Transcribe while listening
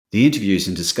The interviews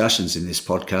and discussions in this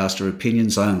podcast are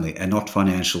opinions only and not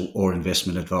financial or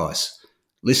investment advice.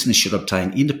 Listeners should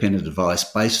obtain independent advice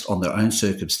based on their own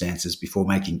circumstances before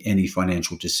making any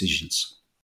financial decisions.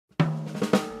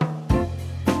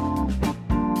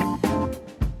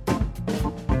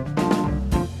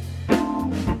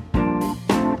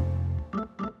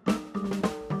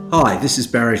 Hi, this is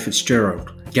Barry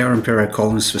Fitzgerald, Garimpeiro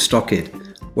columnist for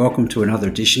Stockhead. Welcome to another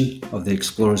edition of the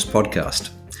Explorers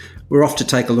podcast. We're off to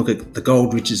take a look at the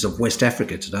gold riches of West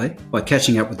Africa today by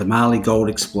catching up with the Mali gold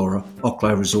explorer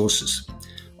Oklo Resources.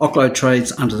 Oklo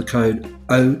trades under the code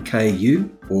OKU,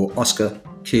 or Oscar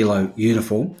Kilo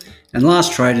Uniform, and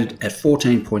last traded at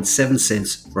 14.7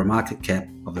 cents for a market cap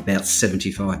of about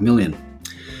 75 million.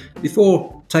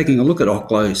 Before taking a look at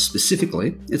Oklo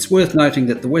specifically, it's worth noting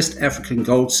that the West African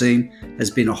gold scene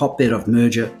has been a hotbed of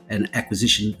merger and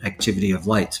acquisition activity of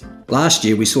late. Last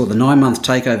year, we saw the 9-month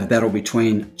takeover battle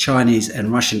between Chinese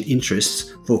and Russian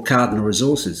interests for Cardinal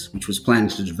Resources, which was planning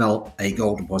to develop a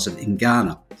gold deposit in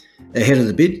Ghana. Ahead of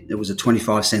the bid, it was a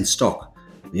 25-cent stock.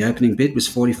 The opening bid was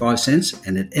 45 cents,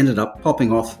 and it ended up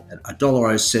popping off at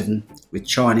 $1.07, with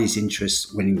Chinese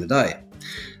interests winning the day.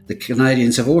 The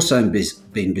Canadians have also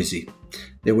been busy.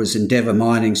 There was Endeavour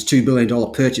Mining's $2 billion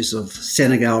purchase of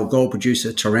Senegal gold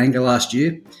producer Teranga last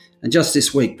year, and just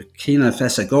this week, Burkina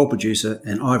Faso gold producer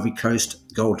and Ivory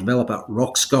Coast gold developer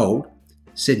Rox Gold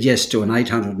said yes to an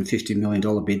 $850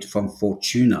 million bid from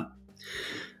Fortuna.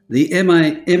 The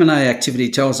M&A activity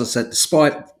tells us that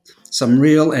despite some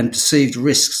real and perceived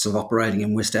risks of operating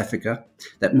in West Africa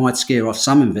that might scare off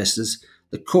some investors,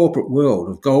 the corporate world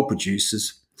of gold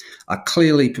producers are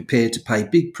clearly prepared to pay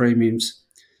big premiums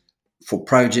for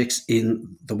projects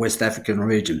in the West African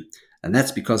region. And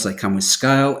that's because they come with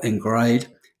scale and grade,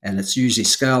 and it's usually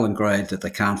scale and grade that they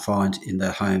can't find in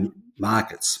their home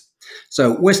markets.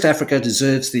 So West Africa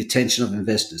deserves the attention of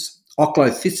investors.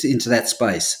 Oklo fits into that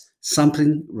space,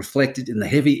 something reflected in the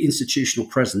heavy institutional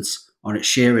presence on its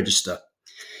share register.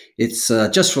 It's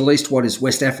just released what is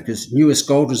West Africa's newest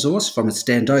gold resource from its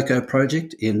Dandoko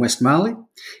project in West Mali.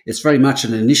 It's very much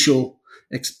an initial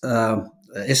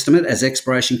estimate as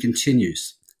exploration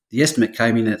continues. The estimate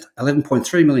came in at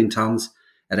 11.3 million tonnes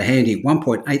at a handy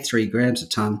 1.83 grams a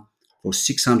tonne for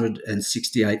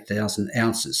 668,000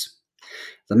 ounces.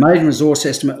 The maiden resource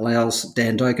estimate allows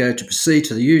Dandoko to proceed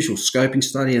to the usual scoping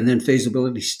study and then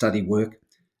feasibility study work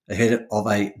ahead of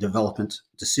a development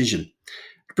decision.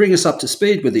 To bring us up to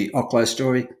speed with the Oklo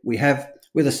story, we have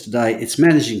with us today its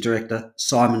Managing Director,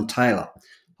 Simon Taylor.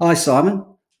 Hi, Simon.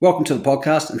 Welcome to the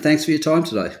podcast and thanks for your time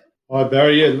today. Hi,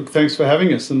 Barry. Yeah, thanks for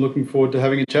having us and looking forward to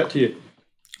having a chat to you.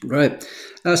 Great.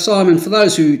 Simon, for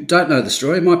those who don't know the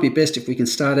story, it might be best if we can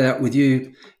start out with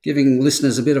you giving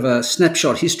listeners a bit of a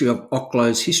snapshot history of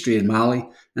Oklo's history in Mali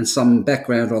and some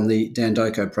background on the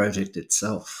Dandoko project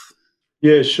itself.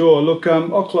 Yeah, sure. Look,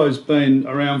 Oklo's been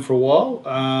around for a while.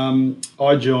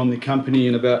 I joined the company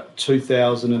in about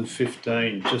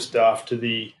 2015, just after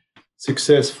the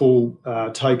successful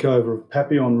takeover of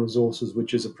Papillon Resources,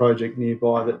 which is a project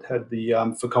nearby that had the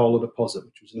Fekola deposit,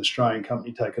 which was an Australian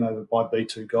company taken over by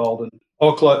B2 Gold. And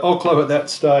Oklo at that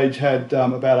stage had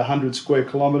about 100 square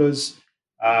kilometres.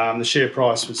 The share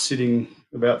price was sitting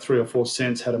about 3 or 4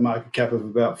 cents, had a market cap of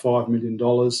about $5 million.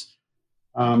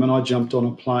 And I jumped on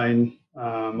a plane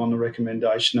on the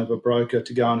recommendation of a broker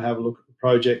to go and have a look at the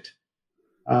project.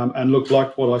 And looked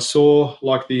like what I saw,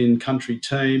 like the in-country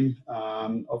team.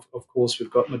 Of course,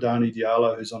 we've got Madani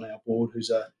Diallo, who's on our board, who's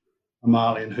a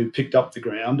Malian who picked up the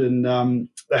ground. And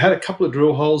they had a couple of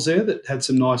drill holes there that had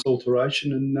some nice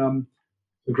alteration and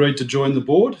agreed to join the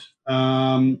board.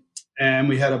 And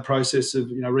we had a process of,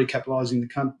 recapitalising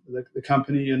the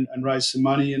company and raise some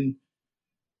money and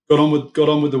got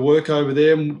on with the work over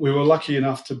there. And we were lucky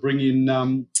enough to bring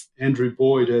in Andrew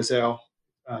Boyd as our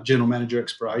General Manager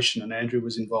Exploration, and Andrew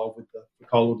was involved with the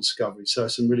Fekola discovery. So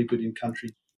some really good in-country.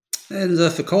 And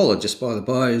Fekola, just by the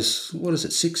by, is,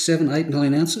 6, 7, 8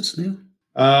 million ounces now?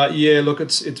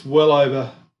 It's well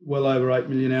over 8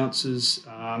 million ounces.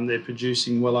 They're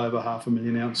producing well over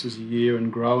 500,000 ounces a year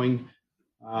and growing.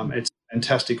 It's a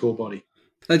fantastic ore body.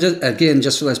 So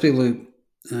just for those people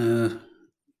who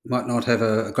might not have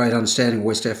a great understanding of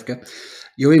West Africa,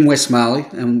 you're in West Mali,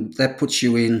 and that puts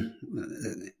you in.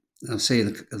 I see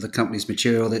in the company's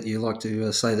material that you like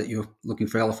to say that you're looking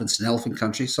for elephants in elephant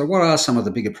country. So what are some of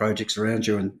the bigger projects around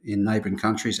you in neighbouring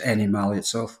countries and in Mali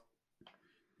itself?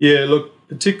 Yeah, look,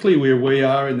 particularly where we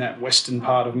are in that western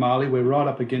part of Mali, we're right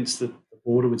up against the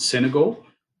border with Senegal.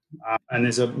 And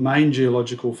there's a main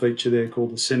geological feature there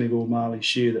called the Senegal-Mali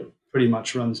Shear that pretty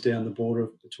much runs down the border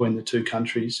between the two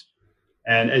countries.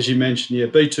 And as you mentioned,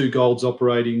 B2 Gold's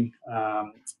operating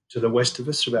to the west of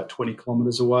us, about 20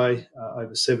 kilometres away,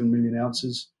 over 7 million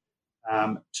ounces.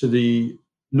 To the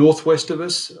northwest of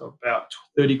us, about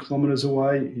 30 kilometres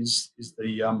away, is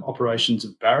the operations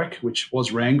of Barrick, which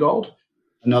was Randgold,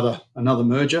 another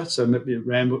merger. So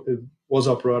it was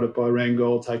operated by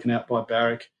Randgold, taken out by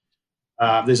Barrick.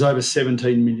 There's over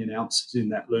 17 million ounces in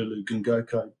that Lulu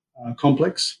Dandoko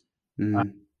complex.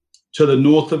 To the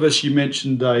north of us, you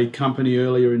mentioned a company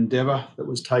earlier, Endeavour, that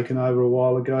was taken over a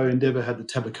while ago. Endeavour had the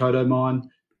Tabakoto mine.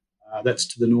 That's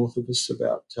to the north of us,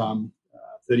 about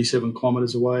 37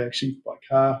 kilometres away, actually, by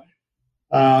car.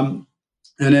 And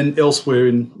then elsewhere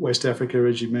in West Africa,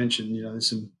 as you mentioned, there's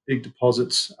some big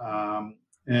deposits.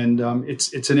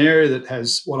 It's an area that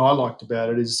has, what I liked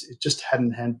about it is it just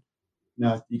hadn't had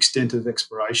the extent of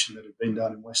exploration that had been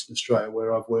done in Western Australia,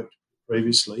 where I've worked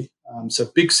previously. So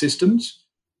big systems,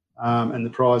 and the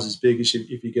prize is big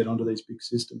if you get onto these big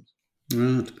systems.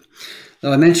 Right.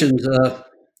 Now, I mentioned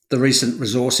the recent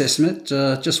resource estimate.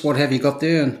 Just what have you got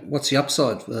there, and what's the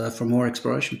upside for more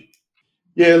exploration?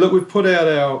 Yeah, look, we've put out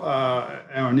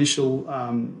our initial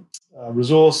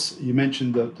resource. You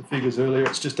mentioned the figures earlier.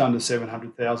 It's just under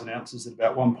 700,000 ounces at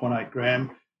about 1.8 gram.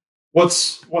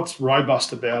 What's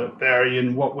robust about it, Barry,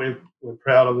 and what we're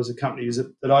proud of as a company is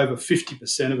that over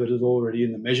 50% of it is already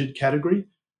in the measured category,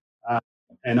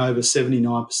 and over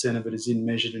 79% of it is in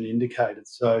measured and indicated.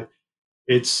 So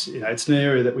it's an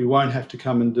area that we won't have to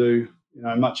come and do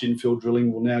much infill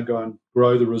drilling. We'll now go and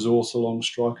grow the resource along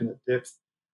strike and at depth.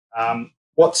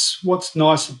 What's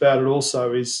nice about it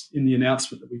also is in the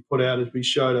announcement that we put out is we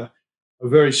showed a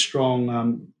very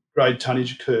strong grade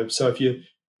tonnage curve. So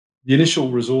the initial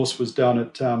resource was done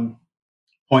at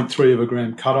 0.3 of a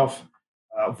gram cutoff,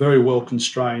 very well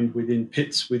constrained within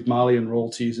pits with Malian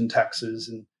royalties and taxes,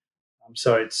 and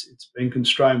so it's been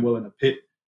constrained well in a pit.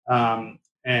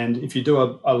 And if you do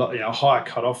a higher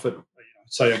cutoff at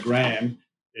say a gram,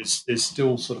 there's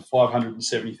still sort of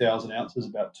 570,000 ounces,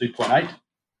 about 2.8.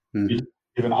 Mm-hmm.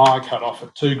 Even higher cutoff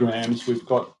at 2 grams, we've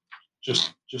got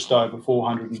just over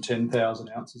 410,000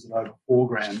 ounces at over 4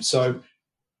 grams. So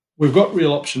we've got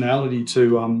real optionality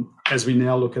to, as we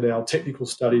now look at our technical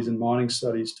studies and mining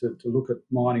studies, to look at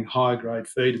mining higher grade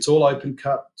feed. It's all open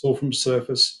cut, it's all from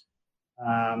surface.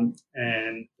 And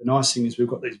the nice thing is we've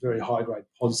got these very high grade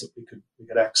pods that we could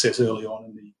access early on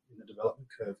in the development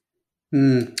curve.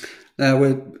 Now,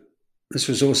 this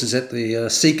resource is at the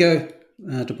Seco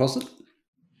deposit.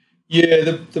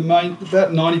 Yeah, the main,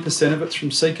 about 90% of it's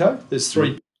from Seco. There's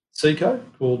 3 Seco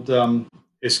called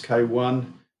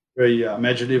SK1, very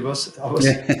imaginative of us.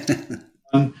 SK2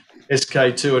 and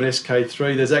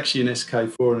SK3. There's actually an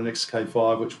SK4 and an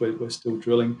SK5, which we're still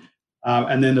drilling.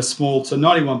 And then so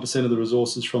 91% of the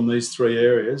resources from these 3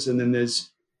 areas. And then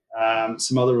there's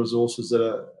some other resources that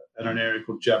are at an area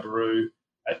called Jabiru,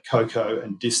 at Coco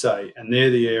and Dissay. And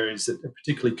they're the areas that,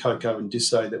 particularly Coco and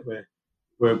Dissay, that we're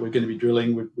going to be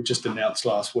drilling. We just announced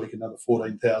last week another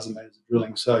 14,000 metres of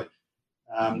drilling. So,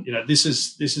 this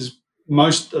is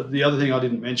most of the other thing I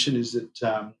didn't mention is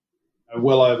that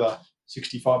well over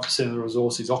 65% of the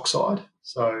resource is oxide.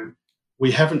 So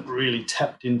we haven't really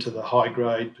tapped into the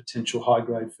potential high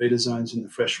grade feeder zones in the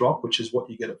fresh rock, which is what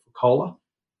you get at Fekola.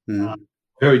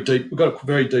 Very deep. We've got a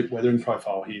very deep weathering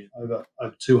profile here, over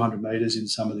 200 metres in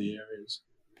some of the areas.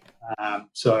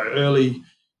 So early,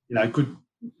 good.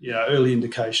 Early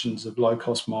indications of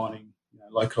low-cost mining,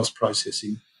 low-cost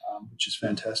processing, which is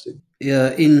fantastic.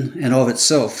 Yeah, in and of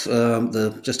itself,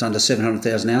 the just under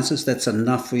 700,000 ounces, that's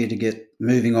enough for you to get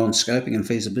moving on scoping and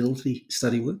feasibility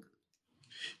study work?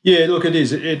 Yeah, look, it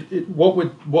is. What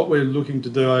we're looking to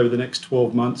do over the next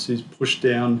 12 months is push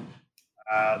down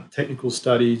technical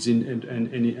studies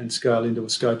and scale into a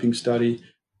scoping study,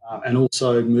 and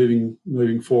also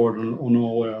moving forward on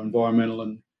all our environmental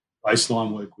and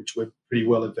baseline work, which we're pretty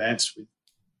well advanced with,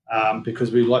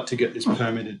 because we'd like to get this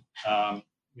permitted, in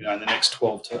the next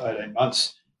 12 to 18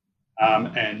 months,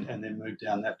 and then move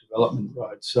down that development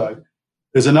road. So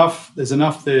there's enough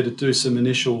there to do some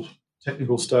initial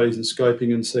technical studies and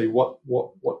scoping and see what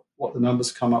the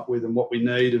numbers come up with and what we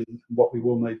need and what we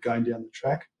will need going down the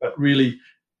track. But really,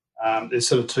 there's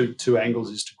sort of two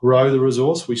angles: is to grow the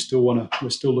resource. We're still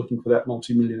looking for that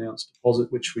multi-million ounce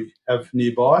deposit, which we have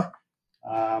nearby.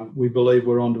 We believe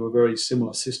we're onto a very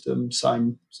similar system,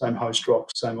 same host rock,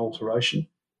 same alteration,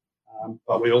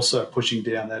 but we're also pushing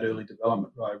down that early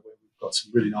development road where we've got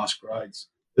some really nice grades.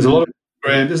 There's a lot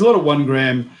of 1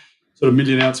 gram, sort of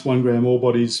million ounce 1 gram ore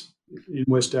bodies in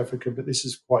West Africa, but this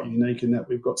is quite unique in that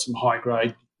we've got some high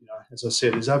grade. As I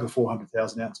said, there's over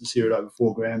 400,000 ounces here at over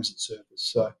 4 grams at surface.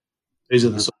 So these are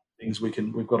the sort of things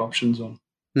we've got options on.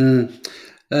 Mm.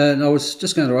 And I was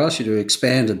just going to ask you to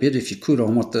expand a bit, if you could,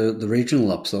 on what the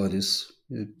regional upside is.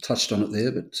 You touched on it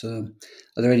there, but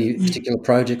are there any particular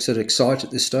projects that excite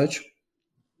at this stage?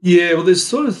 Yeah, well, there's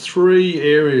sort of three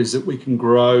areas that we can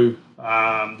grow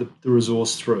the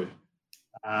resource through.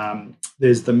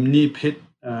 There's the near pit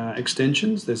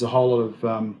extensions. There's a whole lot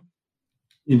of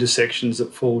intersections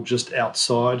that fall just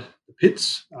outside the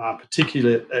pits,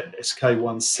 particularly at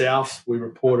SK1 South. We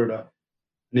reported an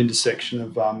intersection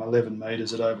of 11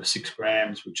 metres at over 6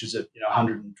 grams, which is at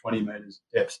 120 metres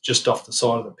depth, just off the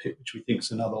side of the pit, which we think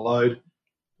is another lode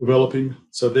developing.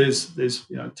 So there's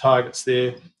targets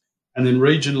there. And then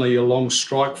regionally along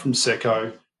strike from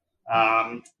Seco,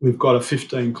 we've got a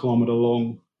 15-kilometre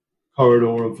long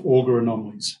corridor of auger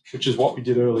anomalies, which is what we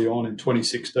did early on in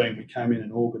 2016. We came in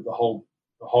and augured the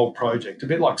whole project, a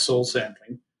bit like soil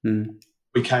sampling. Mm.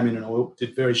 We came in and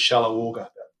did very shallow auger,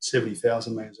 about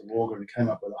 70,000 metres of auger, and came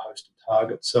up with a host of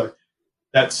targets. So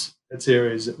that's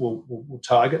areas that we'll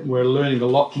target. And we're learning a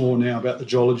lot more now about the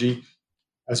geology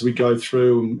as we go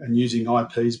through, and using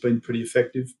IP has been pretty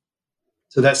effective.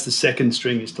 So that's the second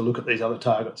string, is to look at these other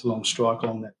targets along strike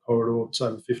along that corridor. It's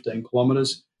over 15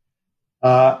 kilometres.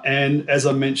 And as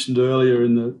I mentioned earlier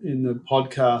in the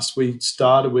podcast, we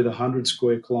started with 100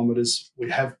 square kilometres. We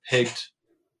have pegged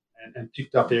and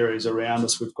picked up areas around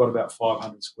us. We've got about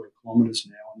 500 square kilometres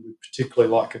now, and we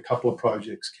particularly like a couple of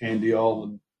projects, Candiol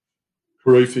and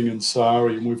Caroofing and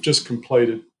Sari, and we've just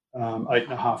completed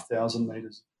 8,500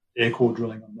 metres air core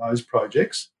drilling on those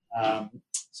projects.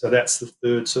 So that's the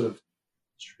third sort of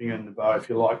string in the bow, if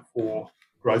you like, for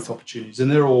growth opportunities,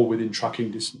 and they're all within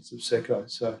trucking distance of Seco.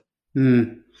 So I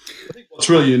think what's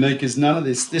really unique is none of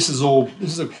this. This is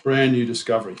a brand new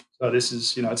discovery. So this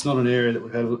is, it's not an area that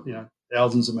we've had,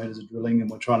 thousands of metres of drilling, and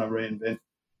we're trying to reinvent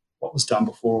what was done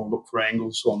before or look for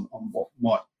angles on what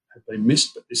might have been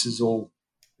missed. But this is all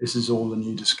the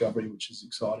new discovery, which is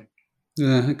exciting.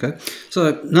 Yeah, okay.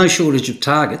 So no shortage of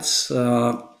targets.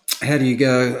 How do you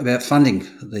go about funding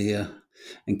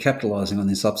and capitalising on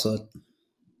this upside?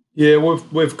 Yeah,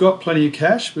 we've got plenty of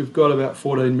cash. We've got about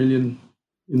 14 million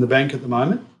in the bank at the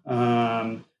moment.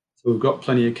 So we've got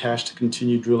plenty of cash to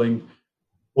continue drilling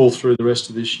all through the rest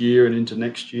of this year and into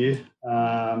next year.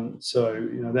 So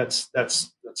that's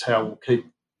how we'll keep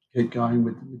going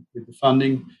with the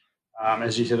funding.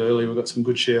 As you said earlier, we've got some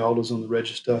good shareholders on the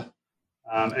register,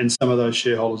 and some of those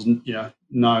shareholders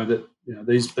know that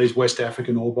these West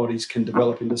African ore bodies can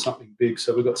develop into something big.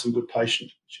 So we've got some good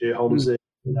patient shareholders there.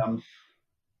 And,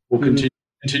 we'll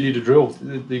continue to drill.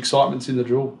 The excitement's in the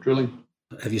drilling.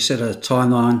 Have you set a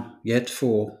timeline yet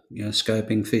for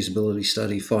scoping, feasibility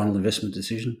study, final investment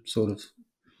decision, sort of?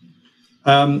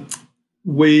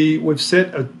 We've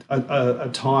set a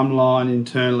timeline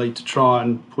internally to try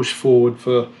and push forward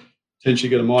for potentially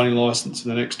get a mining license in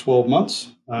the next 12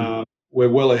 months. We're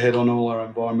well ahead on all our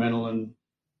environmental and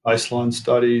baseline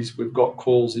studies. We've got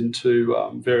calls into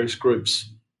various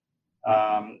groups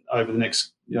over the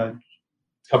next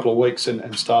couple of weeks,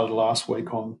 and started last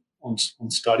week on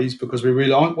studies, because we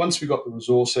really, once we got the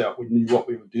resource out, we knew what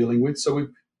we were dealing with. So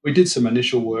we did some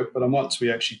initial work, but once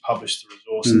we actually published the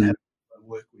resource and had to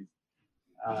work with,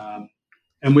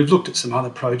 and we've looked at some other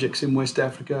projects in West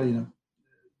Africa.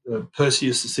 The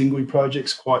Perseus, the Singui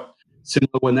project's quite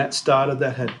similar. When that started,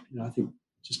 that had I think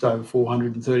just over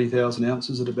 430,000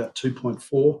 ounces at about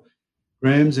 2.4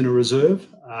 grams in a reserve,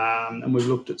 and we've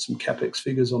looked at some capex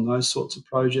figures on those sorts of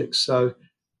projects. So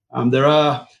there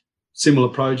are similar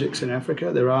projects in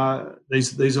Africa. There are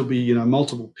these will be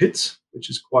multiple pits, which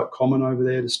is quite common over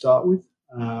there to start with,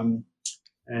 and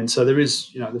so there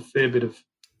is the fair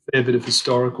bit of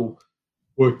historical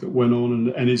work that went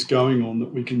on and is going on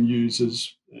that we can use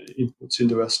as inputs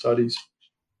into our studies.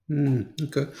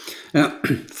 Okay. Now,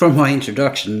 from my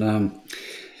introduction,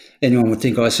 anyone would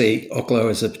think I see Oklo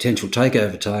as a potential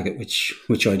takeover target,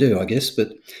 which I do, I guess. But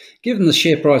given the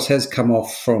share price has come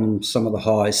off from some of the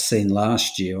highs seen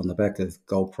last year on the back of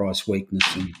gold price weakness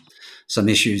and some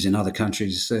issues in other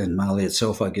countries and Mali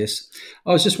itself, I guess,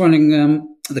 I was just wondering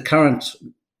the current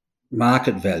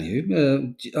market value.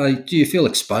 Do you feel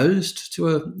exposed to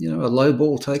a low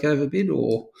ball takeover bid,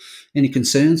 or any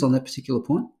concerns on that particular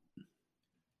point?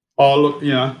 Oh, look,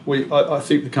 I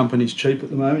think the company's cheap at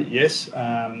the moment. Yes,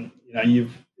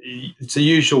 it's the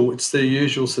usual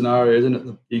scenario, isn't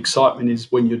it? The excitement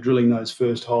is when you're drilling those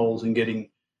first holes and getting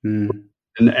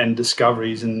and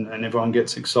discoveries, and everyone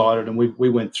gets excited. And we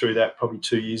went through that probably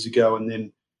 2 years ago, and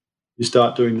then you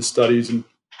start doing the studies and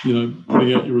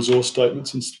putting out your resource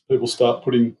statements, and people start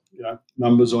putting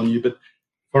numbers on you. But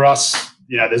for us,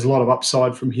 there's a lot of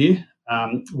upside from here.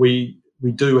 We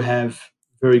do have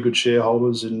very good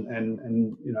shareholders,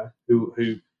 and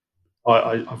who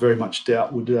I very much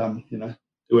doubt would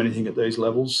do anything at these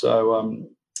levels. So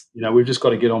we've just got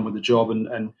to get on with the job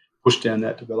and push down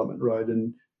that development road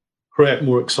and create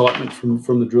more excitement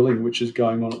from the drilling, which is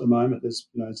going on at the moment. There's,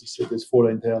 as I said, there's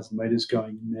 14,000 metres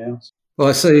going in now. Well,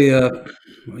 I see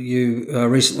you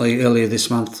recently, earlier this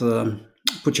month,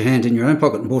 put your hand in your own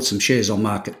pocket and bought some shares on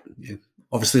market. You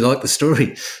obviously like the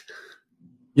story.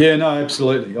 Yeah, no,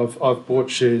 absolutely. I've bought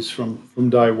shares from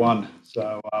day one.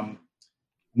 So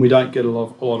we don't get a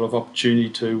lot of opportunity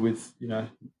to with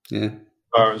as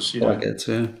far as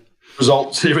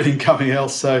results, everything coming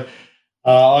else. So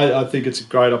I think it's a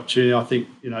great opportunity. I think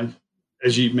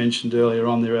as you mentioned earlier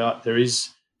on, there is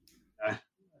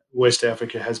West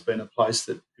Africa has been a place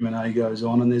that M&A goes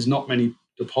on, and there's not many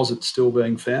deposits still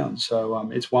being found. So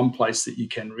it's one place that you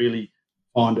can really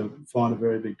find a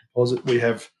very big deposit. We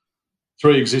have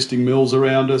 3 existing mills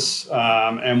around us,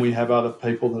 and we have other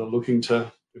people that are looking to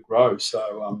grow.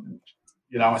 So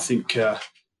I think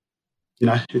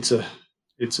it's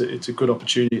a good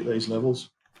opportunity at these levels.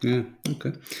 Yeah.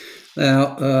 Okay.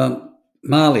 Now,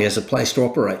 Mali as a place to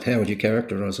operate, how would you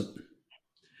characterise it?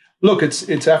 Look,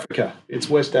 it's Africa. It's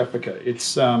West Africa.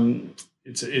 It's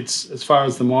as far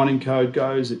as the mining code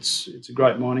goes, it's a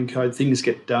great mining code. Things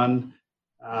get done.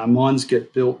 Mines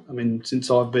get built. I mean, since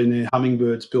I've been there,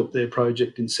 Hummingbird's built their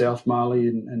project in South Mali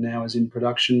and now is in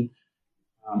production.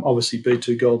 Obviously,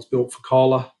 B2 Gold's built for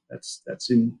Kola. That's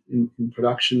in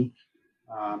production.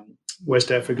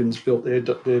 West Africans built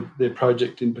their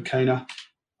project in Burkina.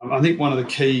 I think one of the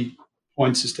key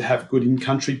points is to have good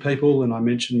in-country people, and I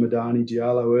mentioned Madani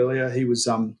Diallo earlier. He was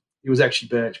actually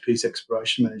BHP's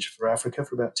exploration manager for Africa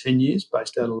for about 10 years,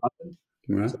 based out of London.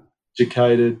 Right. So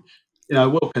educated,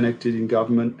 well connected in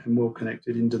government and well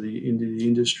connected into the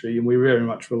industry, and we very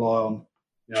much rely on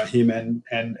him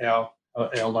and our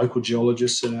local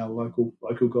geologists and our local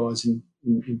guys in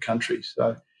country.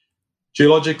 So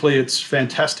geologically, it's a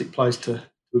fantastic place to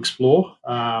explore.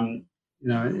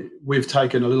 We've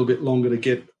taken a little bit longer to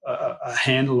get a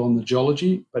handle on the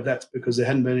geology, but that's because there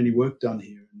hadn't been any work done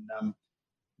here.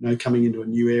 And coming into a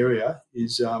new area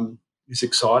is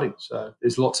exciting. So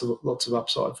there's lots of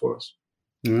upside for us.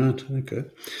 Right. Okay.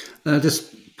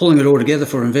 Just pulling it all together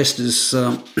for investors,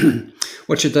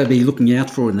 what should they be looking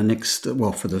out for in the next?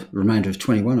 For the remainder of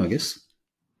 21, I guess.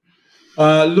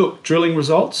 Look, drilling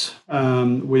results.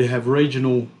 We have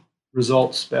regional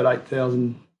results, about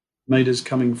 8,000 metres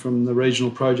coming from the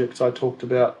regional projects I talked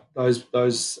about.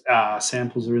 Those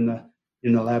samples are in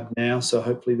the lab now, so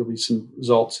hopefully there'll be some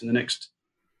results in the next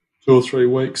 2 or 3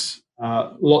 weeks.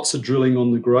 Lots of drilling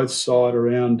on the growth side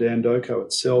around Dandoko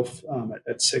itself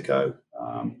at Seko,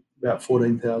 about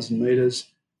 14,000 metres.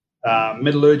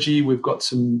 Metallurgy, we've got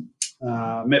some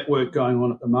met work going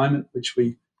on at the moment, which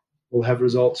we will have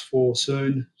results for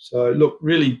soon. So look,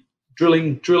 really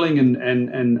drilling and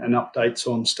updates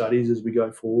on studies as we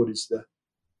go forward is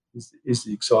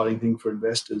the exciting thing for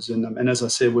investors. And as I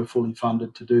said, we're fully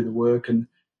funded to do the work. And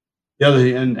the other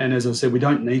thing, and as I said, we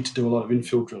don't need to do a lot of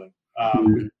infill drilling.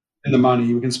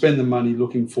 We can spend the money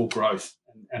looking for growth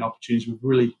and opportunities.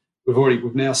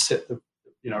 We've now set the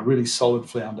really solid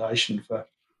foundation for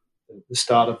the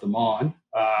start of the mine,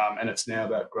 and it's now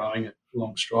about growing it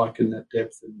along strike and at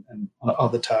depth and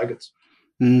other targets.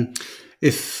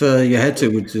 If you had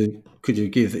to, could you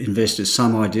give investors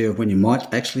some idea of when you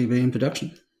might actually be in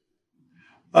production?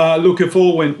 Look, if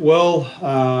all went well,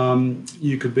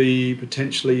 you could be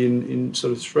potentially in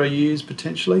sort of 3 years,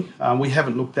 potentially. We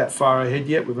haven't looked that far ahead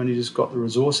yet. We've only just got the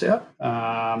resource out.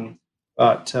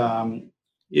 But 2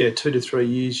 to 3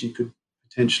 years, you could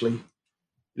potentially,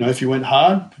 if you went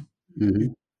hard,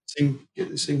 get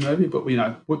this thing moving. But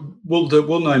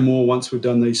we'll know more once we've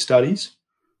done these studies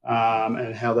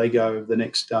and how they go over the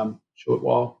next short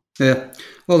while. Yeah.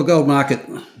 Well, the gold market.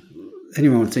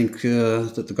 Anyone would think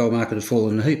that the gold market had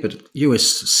fallen in a heap, but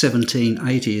US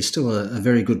 1780 is still a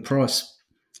very good price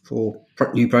for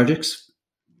new projects.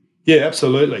 Yeah,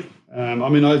 absolutely.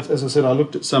 As I said,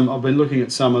 I've been looking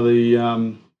at some of the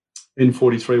N43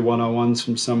 101s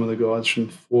from some of the guys from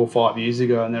 4 or 5 years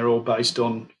ago, and they're all based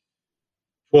on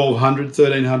 $1,200,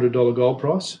 $1,300 gold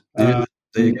price. Yeah,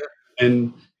 there you go.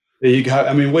 And there you go.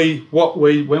 I mean,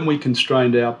 when we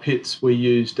constrained our pits, we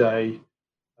used a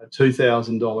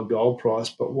 $2,000 gold price.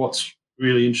 But what's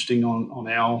really interesting on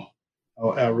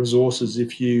our resources,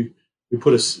 we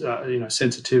put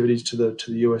sensitivities to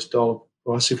the US dollar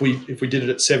price. If we did it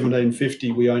at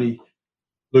 1750, we only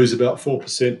lose about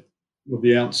 4% of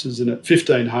the ounces, and at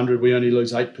 1500, we only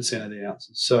lose 8% of the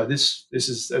ounces. So this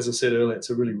is, as I said earlier, it's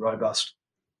a really robust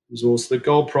resource. The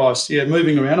gold price,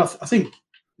 moving around. I think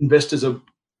investors are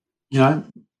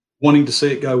wanting to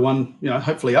see it go one,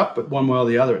 hopefully up, but one way or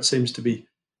the other. It seems to be,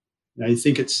 you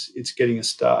think it's getting a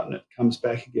start and it comes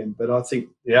back again. But I think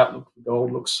the outlook for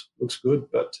gold looks good.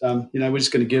 But we're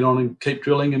just going to get on and keep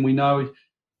drilling, and we know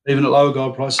even at lower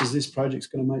gold prices, this project's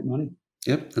going to make money.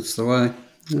 Yep, that's the way.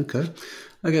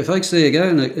 Okay, folks, there you go.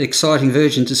 An exciting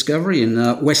virgin discovery in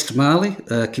West Mali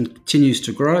continues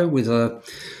to grow with a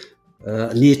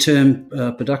near-term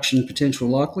production potential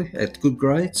likely at good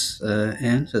grades.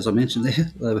 And as I mentioned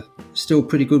there, still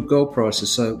pretty good gold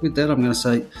prices. So with that, I'm going to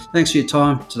say thanks for your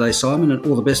time today, Simon, and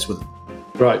all the best with it.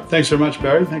 Great. Thanks very much,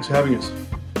 Barry. Thanks for having us.